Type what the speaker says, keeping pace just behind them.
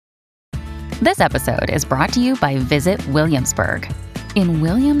This episode is brought to you by Visit Williamsburg. In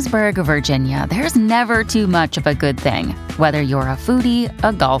Williamsburg, Virginia, there's never too much of a good thing. Whether you're a foodie,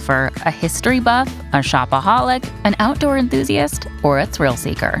 a golfer, a history buff, a shopaholic, an outdoor enthusiast, or a thrill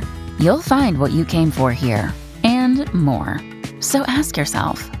seeker, you'll find what you came for here and more. So ask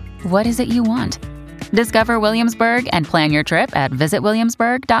yourself, what is it you want? Discover Williamsburg and plan your trip at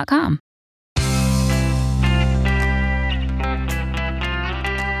visitwilliamsburg.com.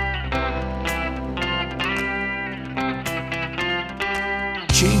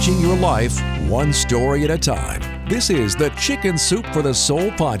 Changing your life one story at a time. This is the Chicken Soup for the Soul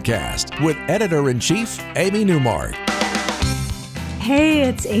podcast with Editor-in-Chief Amy Newmark. Hey,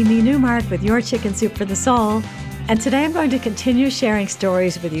 it's Amy Newmark with your Chicken Soup for the Soul. And today I'm going to continue sharing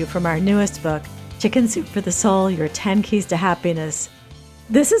stories with you from our newest book, Chicken Soup for the Soul, Your 10 Keys to Happiness.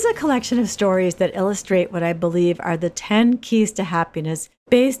 This is a collection of stories that illustrate what I believe are the 10 keys to happiness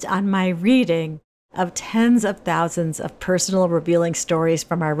based on my reading of tens of thousands of personal revealing stories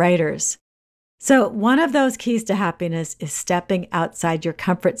from our writers. So one of those keys to happiness is stepping outside your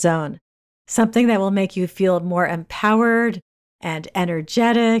comfort zone, something that will make you feel more empowered and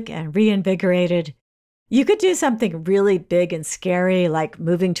energetic and reinvigorated. You could do something really big and scary, like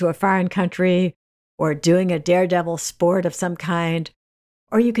moving to a foreign country or doing a daredevil sport of some kind,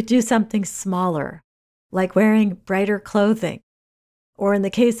 or you could do something smaller, like wearing brighter clothing, or in the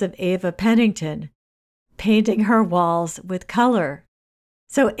case of Ava Pennington, painting her walls with color.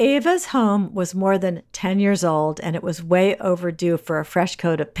 So Ava's home was more than 10 years old, and it was way overdue for a fresh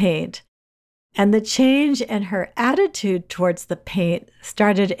coat of paint. And the change in her attitude towards the paint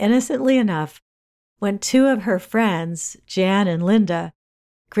started innocently enough when two of her friends, Jan and Linda,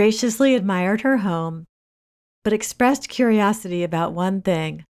 graciously admired her home, but expressed curiosity about one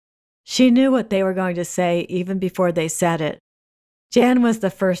thing. She knew what they were going to say even before they said it. Jan was the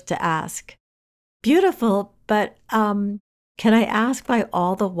first to ask, "Beautiful, but can I ask why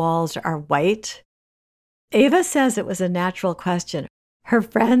all the walls are white?" Ava says it was a natural question. Her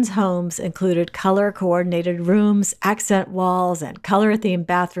friends' homes included color-coordinated rooms, accent walls, and color-themed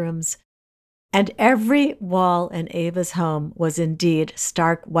bathrooms. And every wall in Ava's home was indeed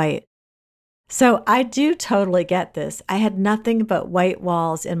stark white. So I do totally get this. I had nothing but white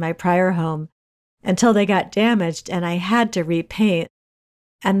walls in my prior home until they got damaged and I had to repaint.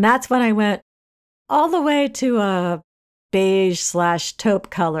 And that's when I went all the way to a beige/taupe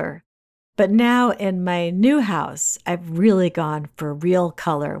color. But now in my new house, I've really gone for real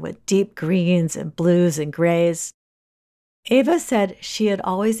color with deep greens and blues and grays. Ava said she had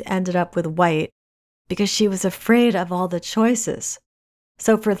always ended up with white because she was afraid of all the choices.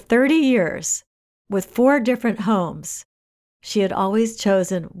 So for 30 years, with 4 different homes, she had always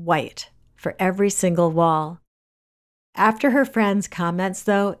chosen white for every single wall. After her friends' comments,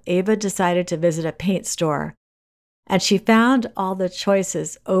 though, Ava decided to visit a paint store, and she found all the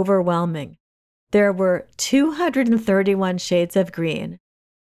choices overwhelming. There were 231 shades of green,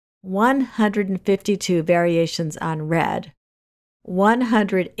 152 variations on red,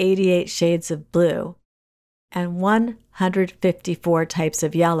 188 shades of blue, and 154 types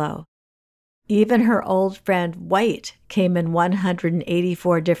of yellow. Even her old friend white came in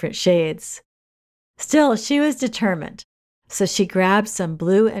 184 different shades. Still, she was determined, so she grabbed some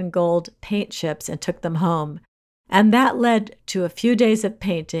blue and gold paint chips and took them home, and that led to a few days of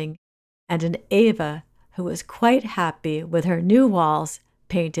painting and an Ava who was quite happy with her new walls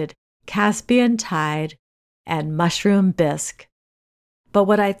painted Caspian Tide and Mushroom Bisque. But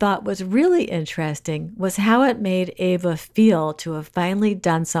what I thought was really interesting was how it made Ava feel to have finally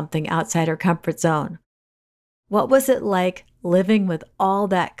done something outside her comfort zone. What was it like living with all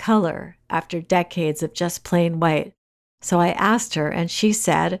that color after decades of just plain white? So I asked her, and she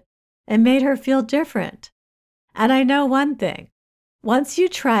said it made her feel different. And I know one thing. Once you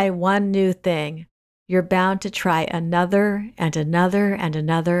try one new thing, you're bound to try another and another and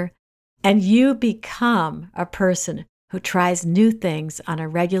another, and you become a person who tries new things on a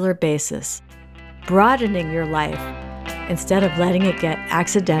regular basis, broadening your life instead of letting it get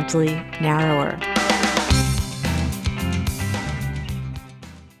accidentally narrower.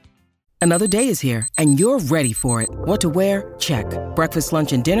 Another day is here, and you're ready for it. What to wear? Check. Breakfast,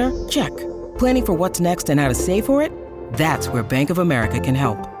 lunch, and dinner? Check. Planning for what's next and how to save for it? That's where Bank of America can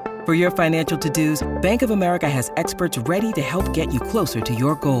help. For your financial to-dos, Bank of America has experts ready to help get you closer to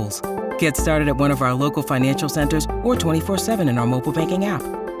your goals. Get started at one of our local financial centers or 24/7 in our mobile banking app.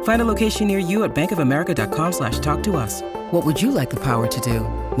 Find a location near you at bankofamerica.com/talktous. What would you like the power to do?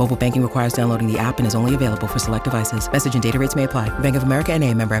 Mobile banking requires downloading the app and is only available for select devices. Message and data rates may apply. Bank of America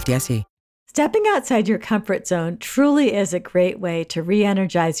N.A., member FDIC. Stepping outside your comfort zone truly is a great way to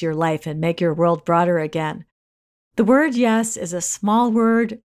re-energize your life and make your world broader again. The word yes is a small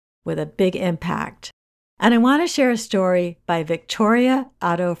word with a big impact. And I want to share a story by Victoria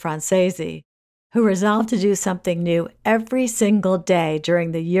Otto Francesi, who resolved to do something new every single day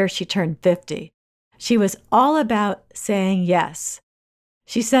during the year she turned 50. She was all about saying yes.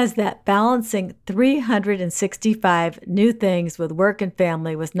 She says that balancing 365 new things with work and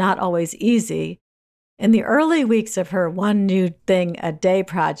family was not always easy. In the early weeks of her one new thing a day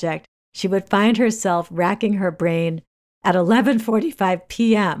project, she would find herself racking her brain at 11:45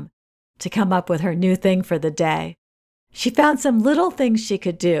 p.m. to come up with her new thing for the day. She found some little things she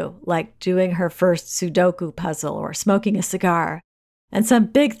could do, like doing her first Sudoku puzzle or smoking a cigar, and some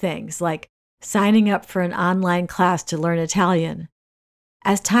big things like signing up for an online class to learn Italian.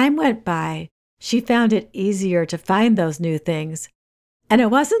 As time went by, she found it easier to find those new things, and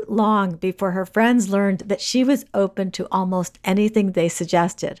it wasn't long before her friends learned that she was open to almost anything they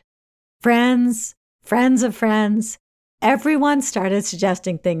suggested. Friends of friends, everyone started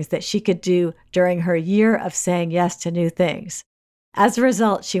suggesting things that she could do during her year of saying yes to new things. As a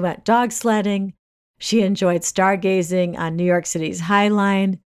result, she went dog sledding, she enjoyed stargazing on New York City's High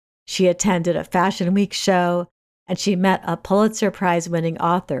Line, she attended a Fashion Week show, and she met a Pulitzer Prize-winning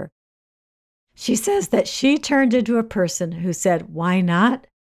author. She says that she turned into a person who said, "Why not?"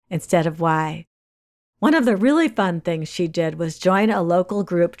 instead of "why." One of the really fun things she did was join a local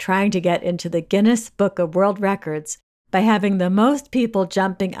group trying to get into the Guinness Book of World Records by having the most people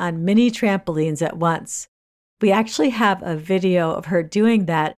jumping on mini trampolines at once. We actually have a video of her doing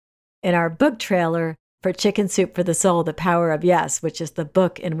that in our book trailer for Chicken Soup for the Soul, The Power of Yes, which is the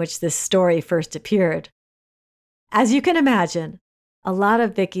book in which this story first appeared. As you can imagine, a lot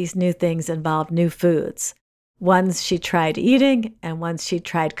of Vicky's new things involved new foods, ones she tried eating and ones she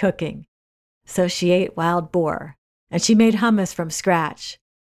tried cooking. So she ate wild boar, and she made hummus from scratch.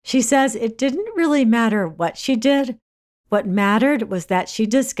 She says it didn't really matter what she did. What mattered was that she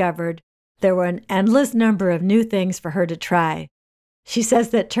discovered there were an endless number of new things for her to try. She says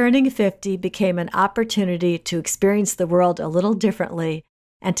that turning 50 became an opportunity to experience the world a little differently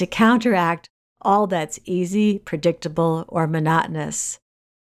and to counteract all that's easy, predictable, or monotonous.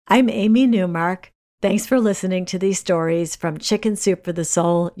 I'm Amy Newmark. Thanks for listening to these stories from Chicken Soup for the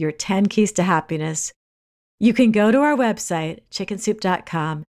Soul, Your 10 Keys to Happiness. You can go to our website,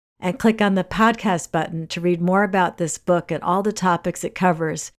 chickensoup.com, and click on the podcast button to read more about this book and all the topics it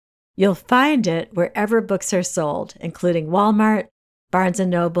covers. You'll find it wherever books are sold, including Walmart, Barnes &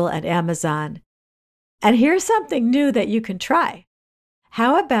 Noble, and Amazon. And here's something new that you can try.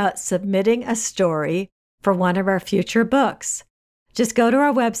 How about submitting a story for one of our future books? Just go to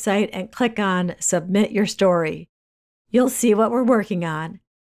our website and click on Submit Your Story. You'll see what we're working on,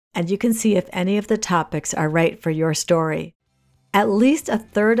 and you can see if any of the topics are right for your story. At least a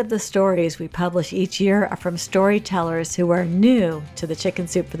third of the stories we publish each year are from storytellers who are new to the Chicken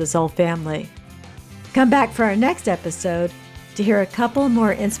Soup for the Soul family. Come back for our next episode to hear a couple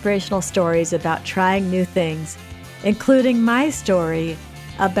more inspirational stories about trying new things, including my story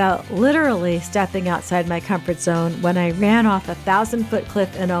about literally stepping outside my comfort zone when I ran off a 1,000-foot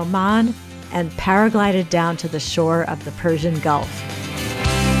cliff in Oman and paraglided down to the shore of the Persian Gulf.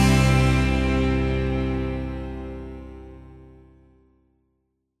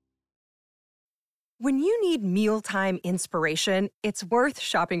 When you need mealtime inspiration, it's worth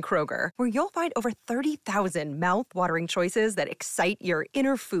shopping Kroger, where you'll find over 30,000 mouth-watering choices that excite your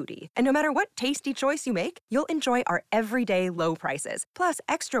inner foodie. And no matter what tasty choice you make, you'll enjoy our everyday low prices, plus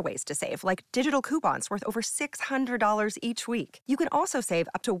extra ways to save, like digital coupons worth over $600 each week. You can also save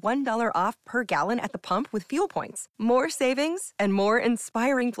up to $1 off per gallon at the pump with fuel points. More savings and more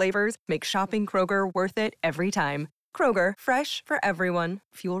inspiring flavors make shopping Kroger worth it every time. Kroger, fresh for everyone.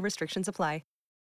 Fuel restrictions apply.